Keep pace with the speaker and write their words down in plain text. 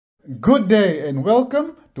Good day and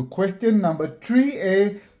welcome to question number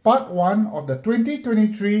 3A, part 1 of the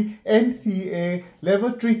 2023 NCEA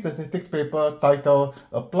Level 3 Statistics paper titled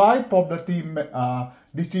Apply Probability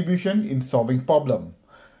Distribution in Solving Problem.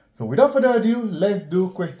 So without further ado, let's do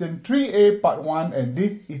question 3A, part 1, and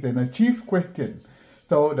this is an achieved question.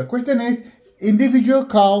 So the question is, individual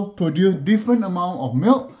cows produce different amount of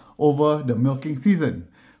milk over the milking season.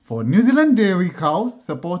 For New Zealand dairy cows,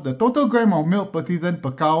 suppose the total gram of milk per season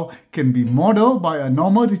per cow can be modeled by a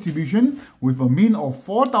normal distribution with a mean of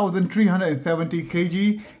 4,370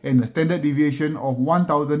 kg and a standard deviation of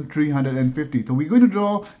 1,350. So we're going to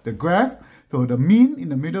draw the graph. So the mean in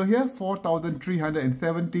the middle here,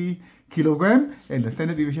 4,370 kilogram, and the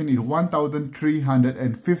standard deviation is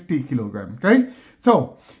 1,350 kilogram. Okay,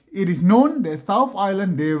 so it is known that South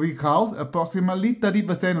Island dairy cows, approximately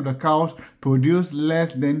 30% of the cows produce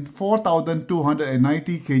less than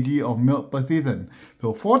 4,290 kg of milk per season.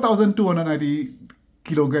 So 4,290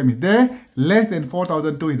 kilogram is there, less than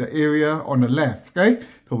 4,002 is the area on the left. Okay,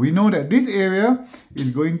 so we know that this area is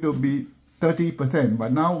going to be 30%,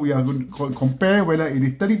 but now we are going to compare whether it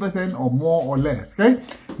is 30% or more or less. Okay,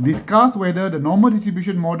 discuss whether the normal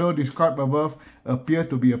distribution model described above appears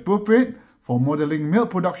to be appropriate for modeling milk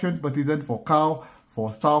production per season for cow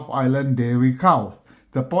for South Island dairy cows.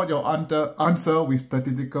 Support your answer with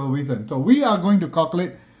statistical reason. So we are going to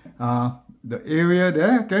calculate the area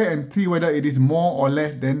there, okay, and see whether it is more or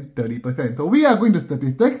less than 30%. So we are going to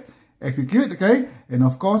statistics, execute, okay, and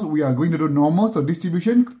of course we are going to do normal, so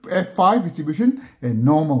distribution, F5 distribution, and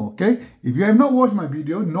normal, okay. If you have not watched my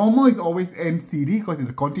video, normal is always NCD because it's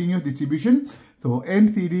a continuous distribution. So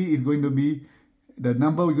NCD is going to be the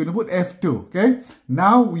number we're going to put F2, okay.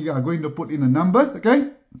 Now we are going to put in the numbers, okay.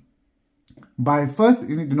 By first,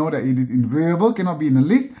 you need to know that it is in variable, cannot be in a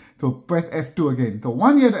list, so press F2 again. So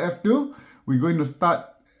once you have the F2, we're going to start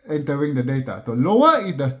entering the data. So lower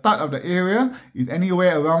is the start of the area, is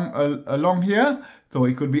anywhere around along here, so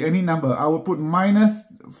it could be any number. I will put minus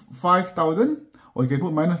 5,000, or you can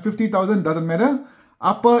put minus 50,000, doesn't matter.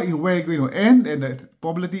 Upper is where you're going to end, and the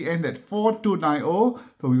probability ends at 4290,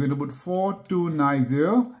 so we're going to put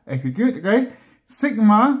 4290, execute, okay.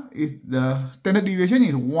 Sigma is the standard deviation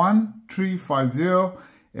is 1350,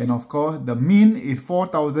 and of course the mean is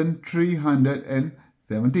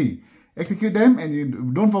 4,370. Execute them, and you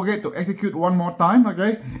don't forget to execute one more time,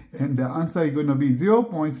 okay, and the answer is going to be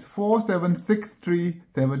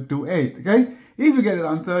 0.4763728, okay. If you get the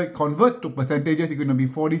answer, convert to percentages, it's going to be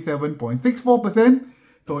 47.64%.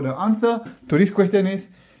 So the answer to this question is,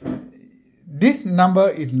 this number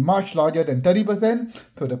is much larger than 30%.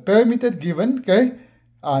 So the parameters given, okay,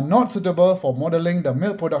 are not suitable for modeling the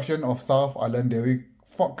milk production of South Island dairy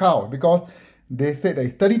cow, because they said that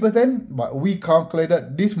it's 30%, but we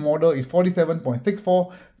calculated this model is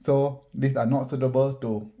 47.64, so these are not suitable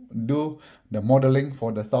to do the modeling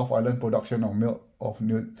for the South Island production of milk of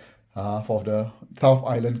for the South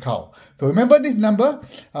Island cow. So remember this number,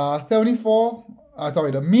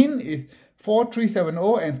 the mean is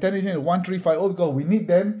 4370 and standard deviation is 1350, because we need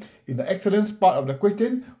them in the excellence part of the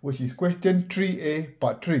question, which is question 3A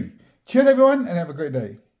part 3. Cheers everyone and have a great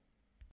day.